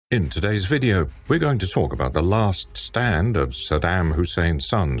In today's video, we're going to talk about the last stand of Saddam Hussein's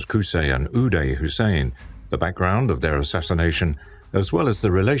sons, Qusay and Uday Hussein, the background of their assassination, as well as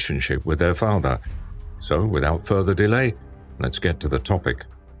the relationship with their father. So, without further delay, let's get to the topic.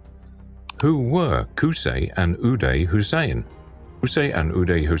 Who were Qusay and Uday Hussein? Qusay and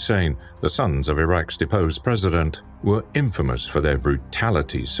Uday Hussein, the sons of Iraq's deposed president, were infamous for their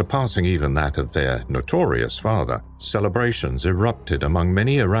brutality, surpassing even that of their notorious father. Celebrations erupted among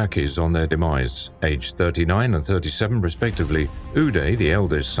many Iraqis on their demise. Aged 39 and 37 respectively, Uday, the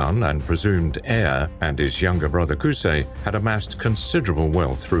eldest son and presumed heir, and his younger brother Qusay had amassed considerable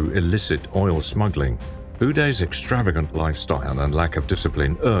wealth through illicit oil smuggling. Uday's extravagant lifestyle and lack of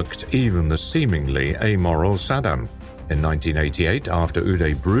discipline irked even the seemingly amoral Saddam. In 1988, after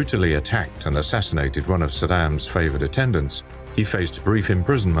Uday brutally attacked and assassinated one of Saddam's favored attendants, he faced brief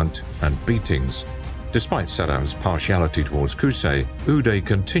imprisonment and beatings. Despite Saddam's partiality towards Qusay, Uday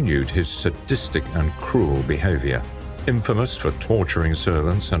continued his sadistic and cruel behavior. Infamous for torturing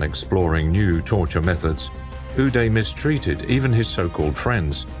servants and exploring new torture methods, Uday mistreated even his so-called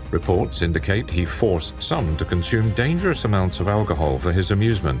friends. Reports indicate he forced some to consume dangerous amounts of alcohol for his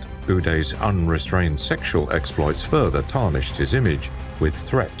amusement. Uday's unrestrained sexual exploits further tarnished his image, with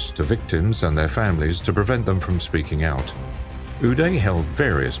threats to victims and their families to prevent them from speaking out. Uday held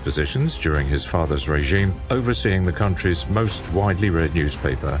various positions during his father's regime, overseeing the country's most widely read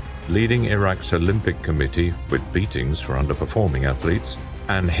newspaper, leading Iraq's Olympic Committee with beatings for underperforming athletes,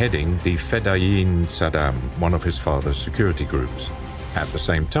 and heading the Fedayeen Saddam, one of his father's security groups. At the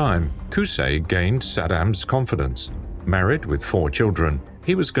same time, Qusay gained Saddam's confidence. Married with 4 children,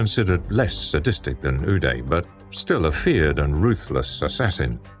 he was considered less sadistic than Uday, but still a feared and ruthless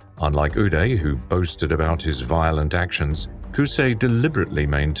assassin. Unlike Uday, who boasted about his violent actions, Qusay deliberately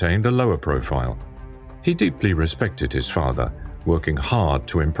maintained a lower profile. He deeply respected his father, working hard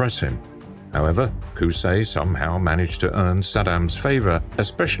to impress him. However, Qusay somehow managed to earn Saddam's favor,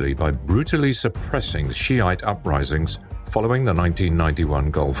 especially by brutally suppressing Shiite uprisings following the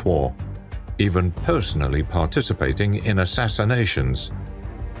 1991 Gulf War, even personally participating in assassinations.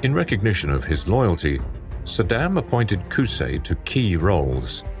 In recognition of his loyalty, Saddam appointed Qusay to key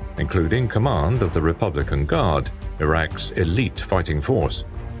roles, including command of the Republican Guard, Iraq's elite fighting force,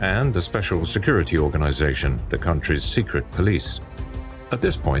 and the Special Security Organization, the country's secret police. At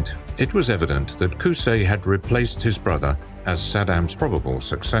this point, it was evident that Qusay had replaced his brother as Saddam's probable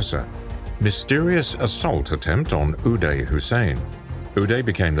successor. Mysterious assault attempt on Uday Hussein. Uday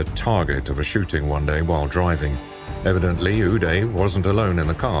became the target of a shooting one day while driving. Evidently, Uday wasn't alone in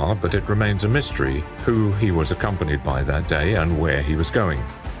the car, but it remains a mystery who he was accompanied by that day and where he was going.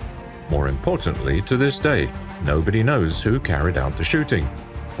 More importantly, to this day, nobody knows who carried out the shooting,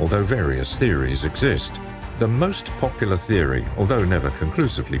 although various theories exist. The most popular theory, although never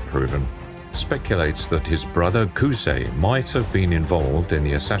conclusively proven, speculates that his brother Qusay might have been involved in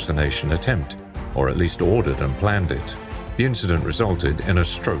the assassination attempt, or at least ordered and planned it. The incident resulted in a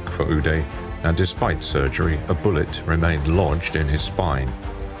stroke for Uday, and despite surgery, a bullet remained lodged in his spine.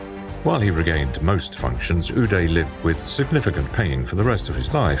 While he regained most functions, Uday lived with significant pain for the rest of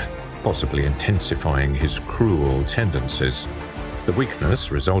his life, possibly intensifying his cruel tendencies. The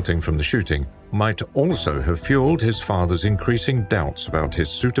weakness resulting from the shooting might also have fueled his father's increasing doubts about his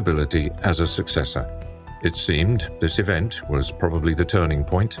suitability as a successor. It seemed this event was probably the turning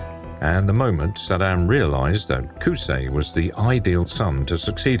point, and the moment Saddam realized that Qusay was the ideal son to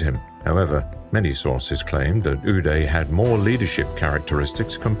succeed him. However, many sources claimed that Uday had more leadership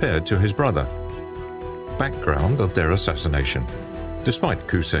characteristics compared to his brother. Background of their assassination. Despite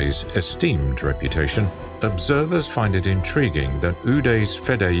Qusay's esteemed reputation, observers find it intriguing that Uday's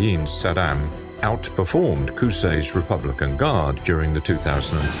Fedayeen Saddam outperformed Qusay's Republican Guard during the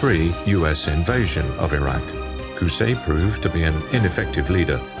 2003 US invasion of Iraq. Qusay proved to be an ineffective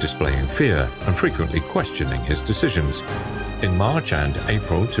leader, displaying fear and frequently questioning his decisions. In March and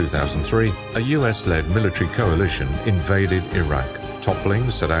April 2003, a US-led military coalition invaded Iraq, toppling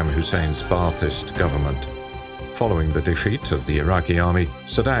Saddam Hussein's Ba'athist government. Following the defeat of the Iraqi army,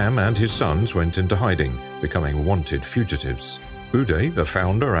 Saddam and his sons went into hiding, becoming wanted fugitives. Uday, the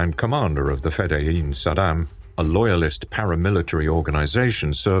founder and commander of the Fedayeen Saddam, a loyalist paramilitary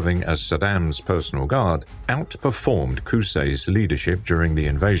organization serving as Saddam's personal guard, outperformed Qusay's leadership during the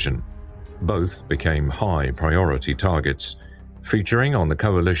invasion. Both became high-priority targets, featuring on the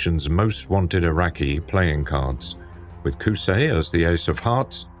coalition's most wanted Iraqi playing cards, with Qusay as the ace of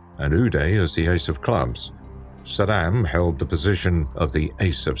hearts and Uday as the ace of clubs. Saddam held the position of the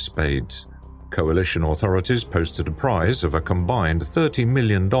ace of spades. Coalition authorities posted a prize of a combined $30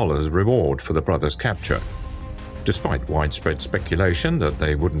 million reward for the brothers' capture. Despite widespread speculation that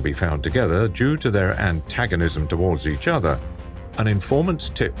they wouldn't be found together due to their antagonism towards each other, an informant's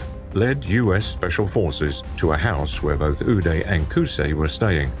tip led U.S. Special Forces to a house where both Uday and Qusay were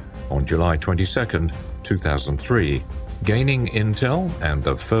staying on July 22, 2003, gaining intel and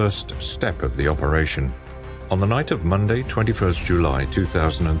the first step of the operation. On the night of Monday, 21st July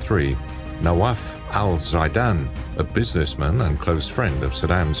 2003, Nawaf al-Zaidan, a businessman and close friend of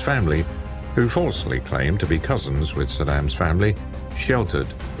Saddam's family, who falsely claimed to be cousins with Saddam's family, sheltered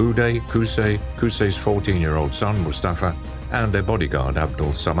Uday, Qusay's 14-year-old son Mustafa, and their bodyguard Abdul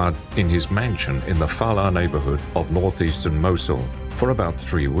Samad in his mansion in the Falah neighborhood of northeastern Mosul for about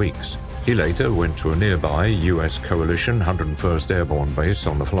 3 weeks. He later went to a nearby U.S. coalition 101st Airborne base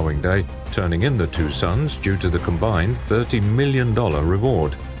on the following day, turning in the two sons due to the combined $30 million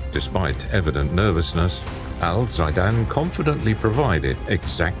reward. Despite evident nervousness, al-Zaidan confidently provided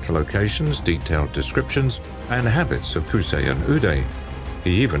exact locations, detailed descriptions, and habits of Qusay and Uday.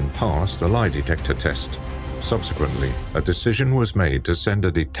 He even passed a lie detector test. Subsequently, a decision was made to send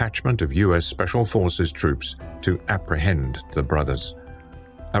a detachment of U.S. Special Forces troops to apprehend the brothers.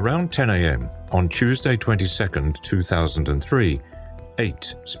 Around 10 a.m. on Tuesday 22, 2003,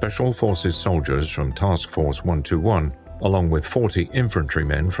 8 Special Forces soldiers from Task Force 121, along with 40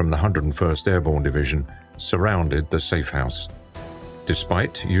 infantrymen from the 101st Airborne Division, surrounded the safe house.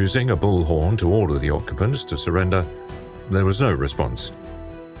 Despite using a bullhorn to order the occupants to surrender, there was no response.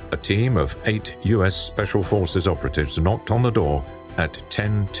 A team of 8 U.S. Special Forces operatives knocked on the door at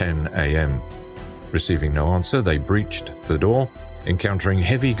 10:10 a.m. Receiving no answer, they breached the door, encountering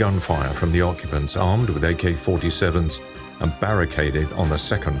heavy gunfire from the occupants armed with AK-47s and barricaded on the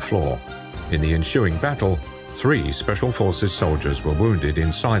second floor. In the ensuing battle, 3 Special Forces soldiers were wounded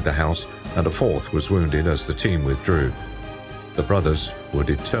inside the house and a 4th was wounded as the team withdrew. The brothers were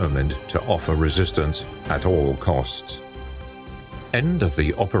determined to offer resistance at all costs. End of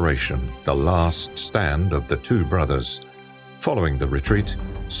the operation, the last stand of the two brothers. Following the retreat,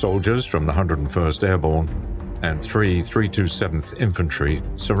 soldiers from the 101st Airborne and 327th Infantry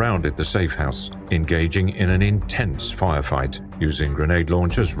surrounded the safe house, engaging in an intense firefight using grenade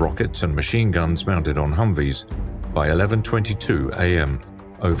launchers, rockets, and machine guns mounted on Humvees. By 11:22 a.m.,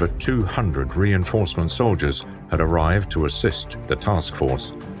 over 200 reinforcement soldiers had arrived to assist the task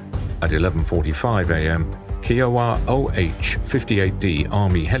force. At 11:45 a.m., Kiowa OH-58D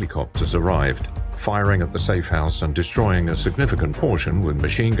Army helicopters arrived, firing at the safe house and destroying a significant portion with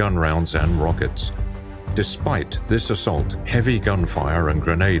machine gun rounds and rockets. Despite this assault, heavy gunfire and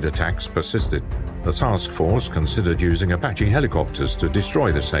grenade attacks persisted. The task force considered using Apache helicopters to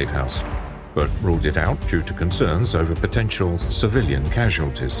destroy the safe house, but ruled it out due to concerns over potential civilian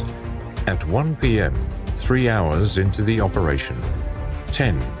casualties. At 1 p.m., 3 hours into the operation,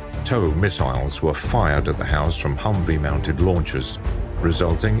 10 TOW missiles were fired at the house from Humvee-mounted launchers,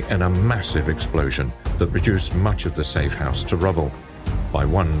 resulting in a massive explosion that reduced much of the safe house to rubble. By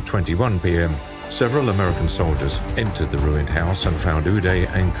 1:21 p.m., several American soldiers entered the ruined house and found Uday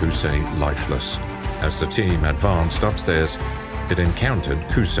and Qusay lifeless. As the team advanced upstairs, it encountered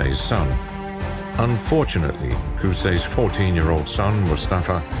Qusay's son. Unfortunately, Qusay's 14-year-old son,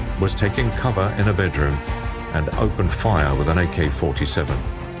 Mustafa, was taking cover in a bedroom and opened fire with an AK-47,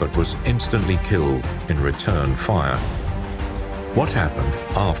 but was instantly killed in return fire. What happened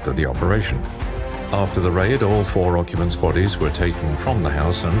after the operation? After the raid, all 4 occupants' bodies were taken from the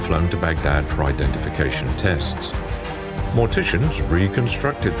house and flown to Baghdad for identification tests. Morticians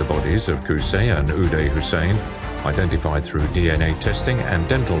reconstructed the bodies of Qusay and Uday Hussein, identified through DNA testing and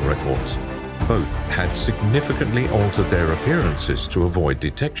dental records. Both had significantly altered their appearances to avoid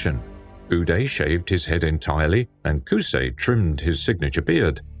detection. Uday shaved his head entirely, and Qusay trimmed his signature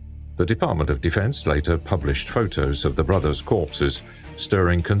beard. The Department of Defense later published photos of the brothers' corpses,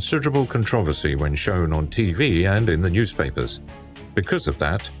 stirring considerable controversy when shown on TV and in the newspapers. Because of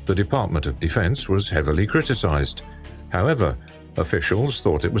that, the Department of Defense was heavily criticized. However, officials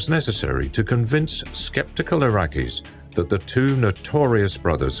thought it was necessary to convince skeptical Iraqis that the two notorious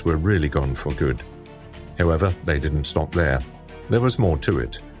brothers were really gone for good. However, they didn't stop there. There was more to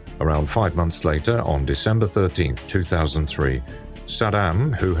it. Around 5 months later, on December 13, 2003,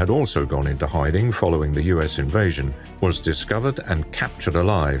 Saddam, who had also gone into hiding following the U.S. invasion, was discovered and captured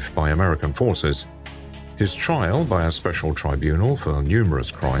alive by American forces. His trial by a special tribunal for numerous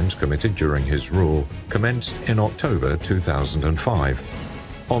crimes committed during his rule commenced in October 2005.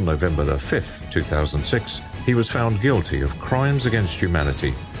 On November 5, 2006, he was found guilty of crimes against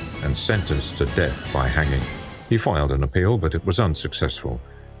humanity and sentenced to death by hanging. He filed an appeal, but it was unsuccessful,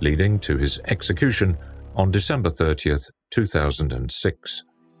 leading to his execution on December 30, 2006.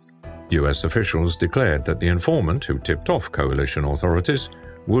 US officials declared that the informant who tipped off coalition authorities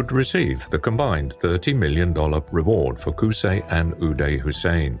would receive the combined $30 million reward for Qusay and Uday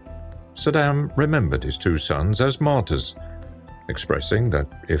Hussein. Saddam remembered his two sons as martyrs, expressing that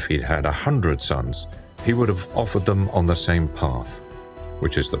if he'd had 100 sons, he would have offered them on the same path,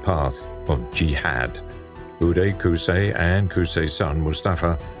 which is the path of jihad. Uday Qusay and Qusay's son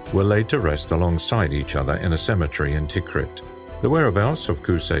Mustafa were laid to rest alongside each other in a cemetery in Tikrit. The whereabouts of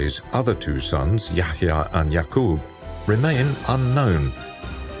Qusay's other two sons, Yahya and Yaqub, remain unknown,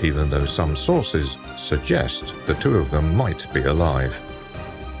 even though some sources suggest the two of them might be alive.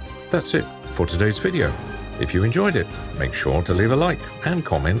 That's it for today's video. If you enjoyed it, make sure to leave a like and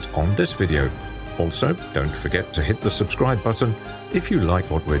comment on this video. Also, don't forget to hit the subscribe button if you like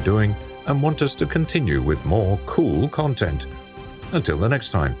what we're doing and want us to continue with more cool content. Until the next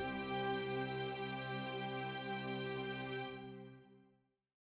time.